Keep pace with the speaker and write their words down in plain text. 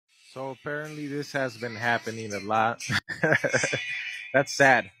So apparently this has been happening a lot. That's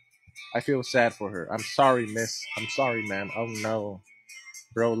sad. I feel sad for her. I'm sorry, miss. I'm sorry, man. Oh no.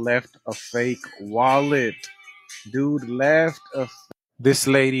 Bro left a fake wallet. Dude left a This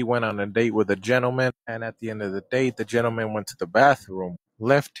lady went on a date with a gentleman, and at the end of the date, the gentleman went to the bathroom,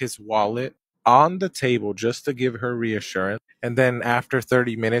 left his wallet on the table just to give her reassurance. And then after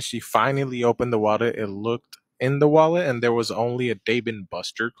 30 minutes, she finally opened the wallet. It looked in the wallet, and there was only a Dave and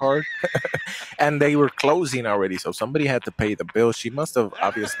Buster card, and they were closing already. So somebody had to pay the bill. She must have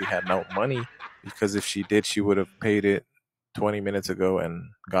obviously had no money because if she did, she would have paid it 20 minutes ago and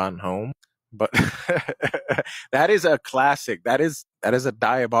gone home. But that is a classic. That is a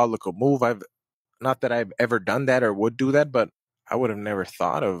diabolical move. I've Not that I've ever done that or would do that, but I would have never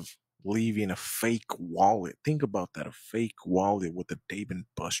thought of leaving a fake wallet. Think about that, a fake wallet with a Dave and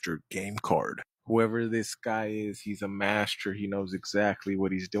Buster game card. Whoever this guy is, he's a master. He knows exactly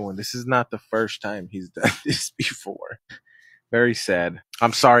what he's doing. This is not the first time he's done this before. Very sad.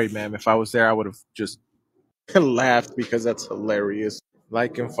 I'm sorry, ma'am. If I was there, I would have just laughed because that's hilarious.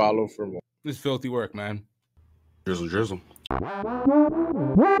 Like and follow for more. This filthy work, man. Drizzle, drizzle.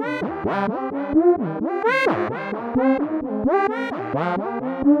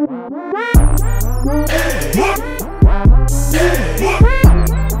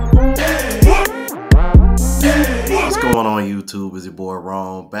 What's going on YouTube? Is your boy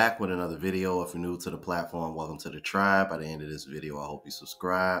Ron back with another video. If you're new to the platform, welcome to the tribe. By the end of this video, I hope you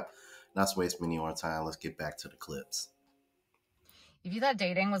subscribe. Not to waste any more time, let's get back to the clips. If you thought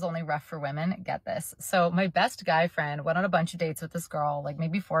dating was only rough for women, get this. So my best guy friend went on a bunch of dates with this girl, like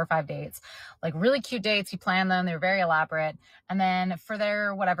maybe 4 or 5 dates, like really cute dates. He planned them. They were very elaborate. And then for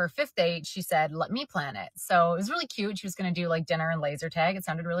their whatever 5th date, she said, let me plan it. So it was really cute. She was going to do like dinner and laser tag. It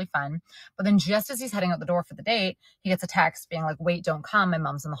sounded really fun. But then just as he's heading out the door for the date, he gets a text being like, wait, don't come. My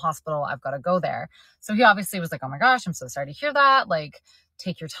mom's in the hospital. I've got to go there. So he obviously was like, oh my gosh, I'm so sorry to hear that. Like,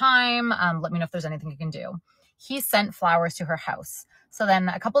 take your time. Let me know if there's anything you can do. He sent flowers to her house. So then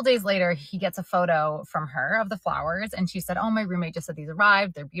a couple days later, he gets a photo from her of the flowers. And she said, oh, my roommate just said these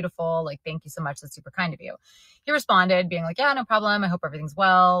arrived. They're beautiful. Like, thank you so much. That's super kind of you. He responded being like, yeah, no problem. I hope everything's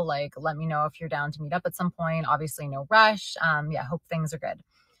well. Like, let me know if you're down to meet up at some point. Obviously, no rush. Yeah, hope things are good.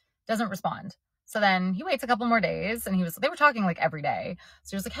 Doesn't respond. So then he waits a couple more days and they were talking like every day.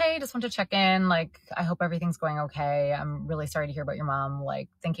 So he was like, hey, just want to check in. Like, I hope everything's going okay. I'm really sorry to hear about your mom, like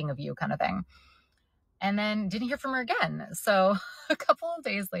thinking of you kind of thing. And then didn't hear from her again. So a couple of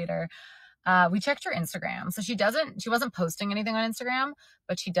days later, we checked her Instagram. So she wasn't posting anything on Instagram,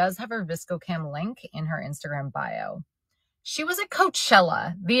 but she does have her ViscoCam link in her Instagram bio. She was at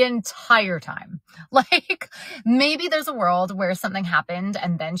Coachella the entire time. Like, maybe there's a world where something happened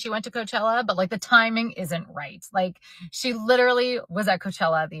and then she went to Coachella, but like the timing isn't right. Like, she literally was at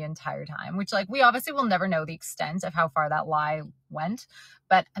Coachella the entire time, which like we obviously will never know the extent of how far that lie went.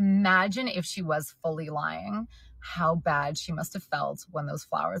 But imagine if she was fully lying, how bad she must have felt when those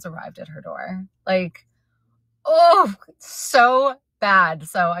flowers arrived at her door. Like, oh, so bad.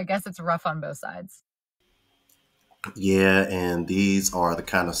 So I guess it's rough on both sides. Yeah, and these are the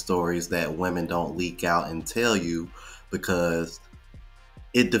kind of stories that women don't leak out and tell you because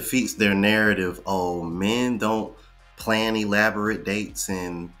it defeats their narrative. Oh, men don't plan elaborate dates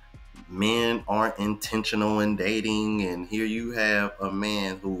and men aren't intentional in dating. And here you have a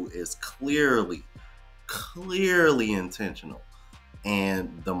man who is clearly intentional.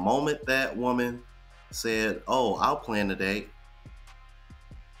 And the moment that woman said, oh, I'll plan a date,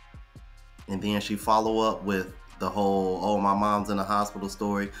 and then she follow up with the whole, oh, my mom's in the hospital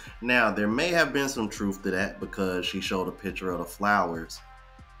story. Now, there may have been some truth to that because she showed a picture of the flowers.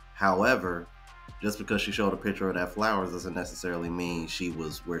 However, just because she showed a picture of that flowers doesn't necessarily mean she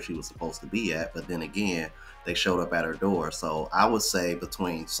was where she was supposed to be at. But then again, they showed up at her door. So I would say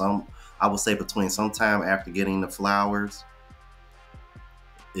between sometime after getting the flowers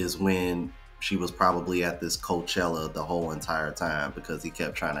is when she was probably at this Coachella the whole entire time because he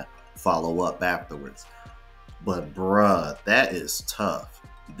kept trying to follow up afterwards. But bruh, that is tough.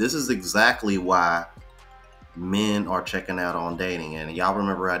 This is exactly why men are checking out on dating. And y'all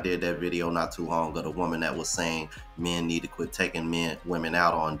remember I did that video not too long ago, the woman that was saying men need to quit taking women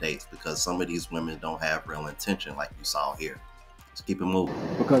out on dates because some of these women don't have real intention like you saw here. Let's keep it moving.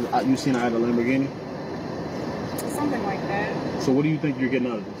 Because you seen her at a Lamborghini? Something like that. So what do you think you're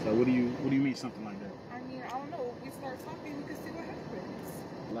getting out of this? Like, what do you mean something like that? I mean, I don't know. If we start talking, we can see what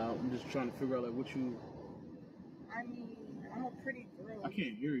happens. Now, I'm just trying to figure out like what you... I mean, I'm a pretty girl. I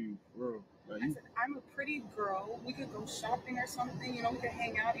can't hear you, bro. Like, I said, I'm a pretty girl. We could go shopping or something. You know, we could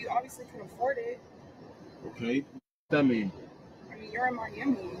hang out. You obviously can afford it. Okay. What that mean? I mean, you're in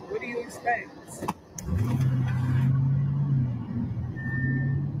Miami. What do you expect?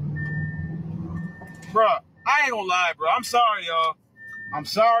 Bro, I ain't gonna lie, bro. I'm sorry, y'all. I'm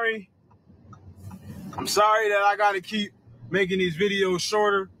sorry. I'm sorry that I gotta keep making these videos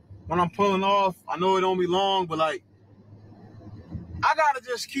shorter when I'm pulling off. I know it don't be long, but like, I gotta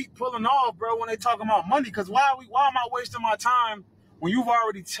just keep pulling off, bro, when they talking about money. Cause why am I wasting my time when you've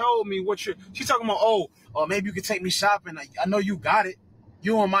already told me what you're... She's talking about, maybe you could take me shopping. I know you got it.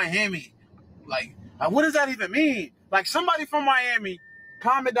 You in Miami. Like, what does that even mean? Like, somebody from Miami,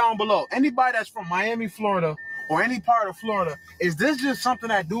 comment down below. Anybody that's from Miami, Florida, or any part of Florida, is this just something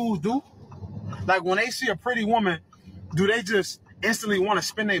that dudes do? Like, when they see a pretty woman, do they just instantly want to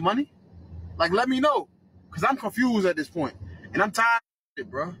spend their money? Like, let me know. Because I'm confused at this point. And I'm tired of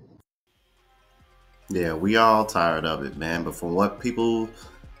it, bro. Yeah, we all tired of it, man. But from what people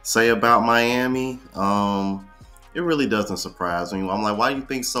say about Miami, it really doesn't surprise me. I'm like, why do you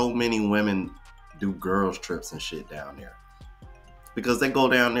think so many women do girls trips and shit down there? Because they go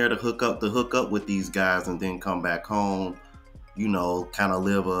down there to hook up with these guys and then come back home, you know, kind of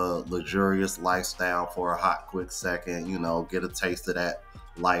live a luxurious lifestyle for a hot, quick second, you know, get a taste of that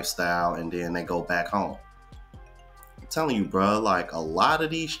lifestyle, and then they go back home. I'm telling you, bro, like a lot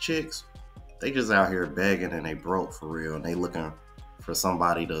of these chicks, they just out here begging and they broke for real, and they looking for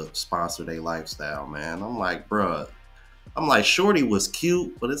somebody to sponsor their lifestyle, man. I'm like, bro, Shorty was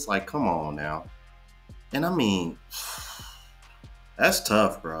cute, but it's like, come on now. And I mean, that's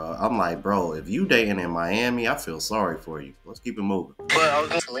tough, bro. I'm like, bro, if you dating in Miami, I feel sorry for you. Let's keep it moving. Yeah.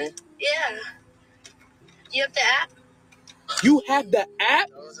 You have the app? You have the app?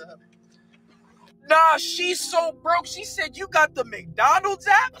 Nah, she's so broke. She said you got the McDonald's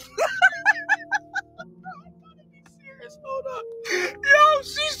app? Hold up. Yo,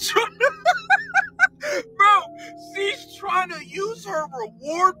 she's trying to... Bro, she's trying to use her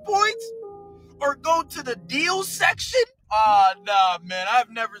reward points or go to the deal section? Nah, man. I've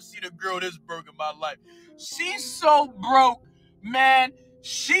never seen a girl this broke in my life. She's so broke, man.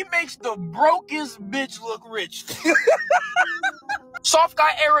 She makes the brokest bitch look rich. Soft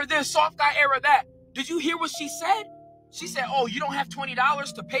guy error this, soft guy error that. Did you hear what she said? She said, oh, you don't have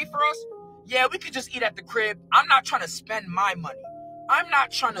 $20 to pay for us? Yeah, we could just eat at the crib. I'm not trying to spend my money. I'm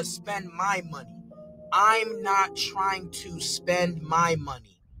not trying to spend my money. I'm not trying to spend my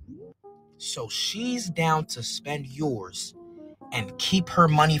money. So she's down to spend yours and keep her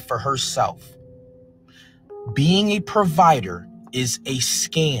money for herself. Being a provider is a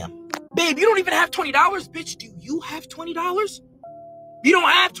scam. Babe, you don't even have $20, bitch. Do you have $20? You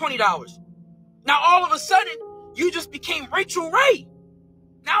don't have $20. Now all of a sudden, you just became Rachel Ray.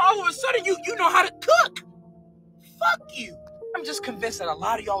 Now all of a sudden, you know how to cook. Fuck you. I'm just convinced that a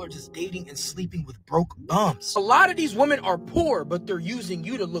lot of y'all are just dating and sleeping with broke bums. A lot of these women are poor, but they're using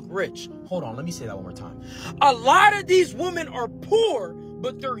you to look rich. Hold on, let me say that one more time. A lot of these women are poor,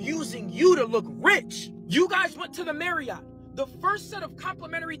 but they're using you to look rich. You guys went to the Marriott. The first set of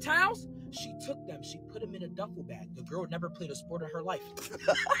complimentary towels, she took them. She put them in a duffel bag. The girl never played a sport in her life.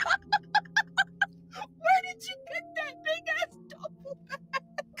 Where did you get that big ass duffel bag?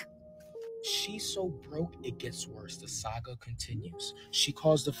 She's so broke, it gets worse. The saga continues. She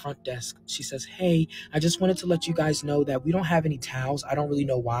calls the front desk. She says, hey, I just wanted to let you guys know that we don't have any towels. I don't really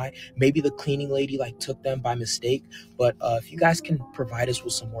know why. Maybe the cleaning lady took them by mistake. But if you guys can provide us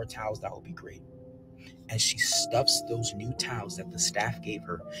with some more towels, that would be great. And she stuffs those new towels that the staff gave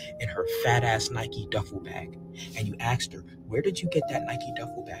her in her fat ass Nike duffel bag. And you asked her, where did you get that Nike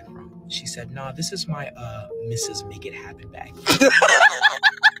duffel bag from? She said, nah, this is my Mrs. Make It Happen bag.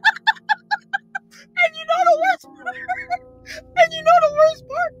 And you know the worst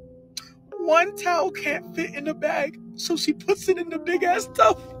part? One towel can't fit in the bag, so she puts it in the big ass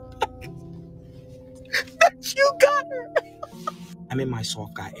duffel bag. You got her. I'm in my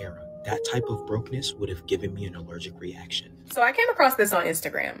soft guy era. That type of brokenness would have given me an allergic reaction. So I came across this on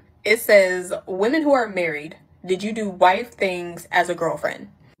Instagram. It says, women who are married, did you do wife things as a girlfriend?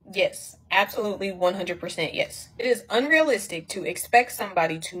 Yes, absolutely 100% yes. It is unrealistic to expect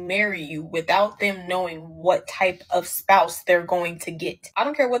somebody to marry you without them knowing what type of spouse they're going to get. I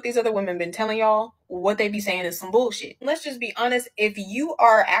don't care what these other women been telling y'all. What they be saying is some bullshit. Let's just be honest. If you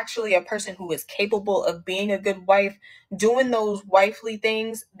are actually a person who is capable of being a good wife, doing those wifely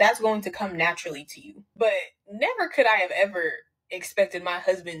things, that's going to come naturally to you. But never could I have ever expected my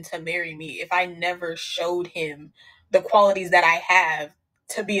husband to marry me if I never showed him the qualities that I have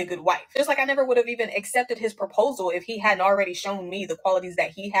to be a good wife. Just like I never would have even accepted his proposal if he hadn't already shown me the qualities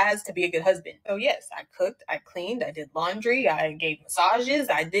that he has to be a good husband. So yes, I cooked, I cleaned, I did laundry, I gave massages,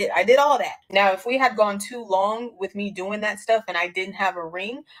 I did all that. Now, if we had gone too long with me doing that stuff and I didn't have a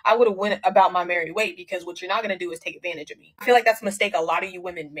ring, I would have went about my merry way, because what you're not going to do is take advantage of me. I feel like that's a mistake a lot of you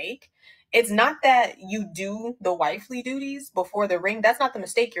women make. It's not that you do the wifely duties before the ring. That's not the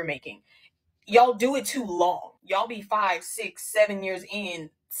mistake you're making. Y'all do it too long. Y'all be 5, 6, 7 years in,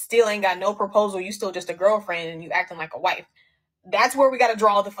 still ain't got no proposal. You still just a girlfriend and you acting like a wife. That's where we got to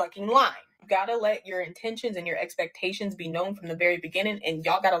draw the fucking line. You got to let your intentions and your expectations be known from the very beginning, and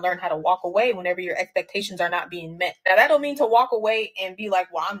y'all got to learn how to walk away whenever your expectations are not being met. Now, that don't mean to walk away and be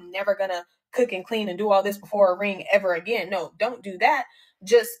like, well, I'm never going to cook and clean and do all this before a ring ever again. No, don't do that.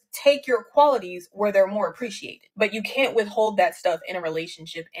 Just take your qualities where they're more appreciated. But you can't withhold that stuff in a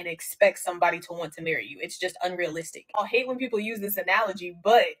relationship and expect somebody to want to marry you. It's just unrealistic. I hate when people use this analogy,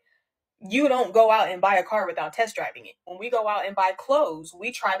 but you don't go out and buy a car without test driving it. When we go out and buy clothes,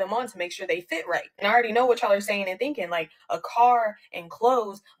 we try them on to make sure they fit right. And I already know what y'all are saying and thinking, like a car and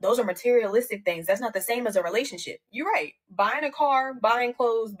clothes, those are materialistic things. That's not the same as a relationship. You're right. Buying a car, buying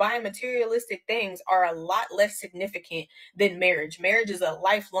clothes, buying materialistic things are a lot less significant than marriage. Marriage is a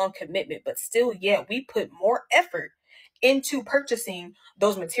lifelong commitment, but still, yeah, we put more effort into purchasing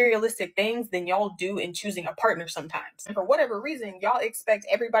those materialistic things than y'all do in choosing a partner sometimes. And for whatever reason, y'all expect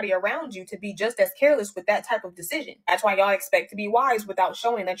everybody around you to be just as careless with that type of decision. That's why y'all expect to be wise without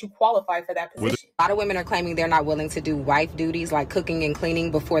showing that you qualify for that position. A lot of women are claiming they're not willing to do wife duties like cooking and cleaning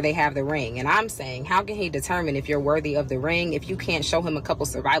before they have the ring. And I'm saying, how can he determine if you're worthy of the ring if you can't show him a couple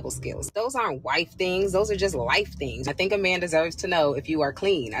survival skills? Those aren't wife things. Those are just life things. I think a man deserves to know if you are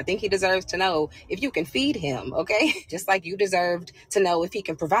clean. I think he deserves to know if you can feed him, okay? Just like you deserved to know if he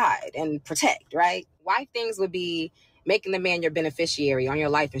can provide and protect, right? Wife things would be making the man your beneficiary on your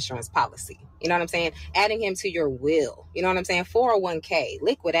life insurance policy. You know what I'm saying? Adding him to your will. You know what I'm saying? 401k,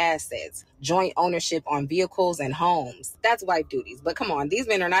 liquid assets, joint ownership on vehicles and homes. That's wife duties. But come on, these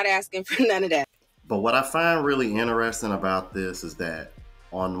men are not asking for none of that. But what I find really interesting about this is that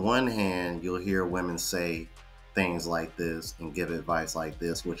on one hand, you'll hear women say things like this and give advice like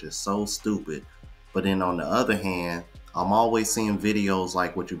this, which is so stupid. But then on the other hand, I'm always seeing videos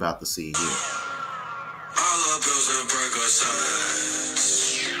like what you're about to see here.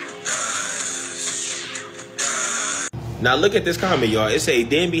 Now look at this comment, y'all. It say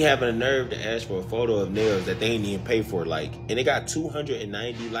then be having a nerve to ask for a photo of nails that they ain't even pay for, like, and it got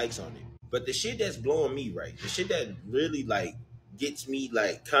 290 likes on it. But the shit that's blowing me, right, the shit that really like gets me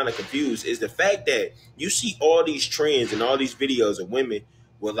like kind of confused is the fact that you see all these trends and all these videos of women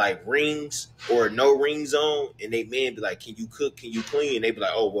with like rings or no rings on, and they men be like, can you cook, can you clean? And they be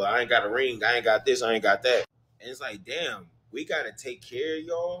like, oh well, I ain't got a ring, I ain't got this, I ain't got that. And it's like, damn, we gotta take care of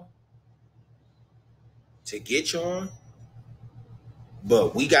y'all to get y'all,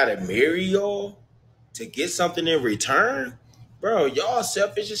 but we gotta marry y'all to get something in return. Bro, y'all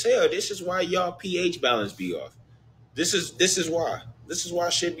selfish as hell. This is why y'all pH balance be off. This is why. This is why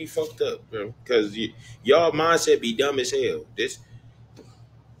shit be fucked up, bro. Because y'all mindset be dumb as hell.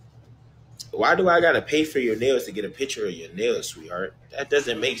 Why do I gotta pay for your nails to get a picture of your nails, sweetheart? That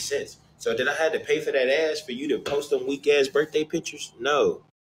doesn't make sense. So did I have to pay for that ass for you to post them weak ass birthday pictures? No.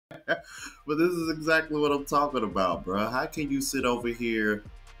 But this is exactly what I'm talking about, bro. How can you sit over here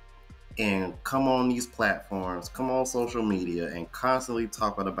and come on these platforms, come on social media, and constantly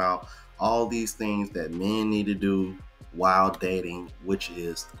talking about all these things that men need to do while dating, which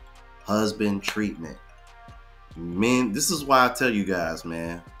is husband treatment? Men, this is why I tell you guys,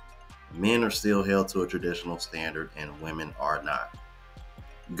 man, men are still held to a traditional standard and women are not.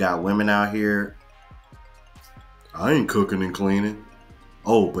 You got women out here, I ain't cooking and cleaning.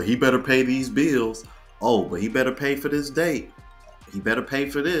 Oh, but he better pay these bills. Oh, but he better pay for this date. He better pay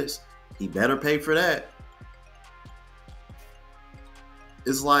for this. He better pay for that.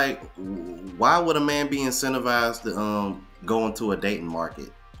 It's like, why would a man be incentivized to go into a dating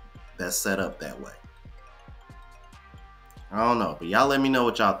market that's set up that way? I don't know, but y'all let me know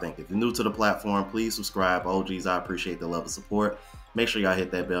what y'all think. If you're new to the platform, please subscribe. OGs, I appreciate the love and support. Make sure y'all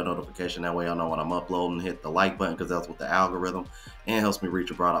hit that bell notification. That way y'all know when I'm uploading. Hit the like button because that's with the algorithm and helps me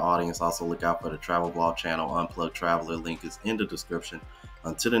reach a broader audience. Also, look out for the travel vlog channel, Unplugged Traveler. Link is in the description.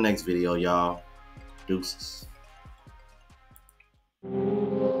 Until the next video, y'all. Deuces.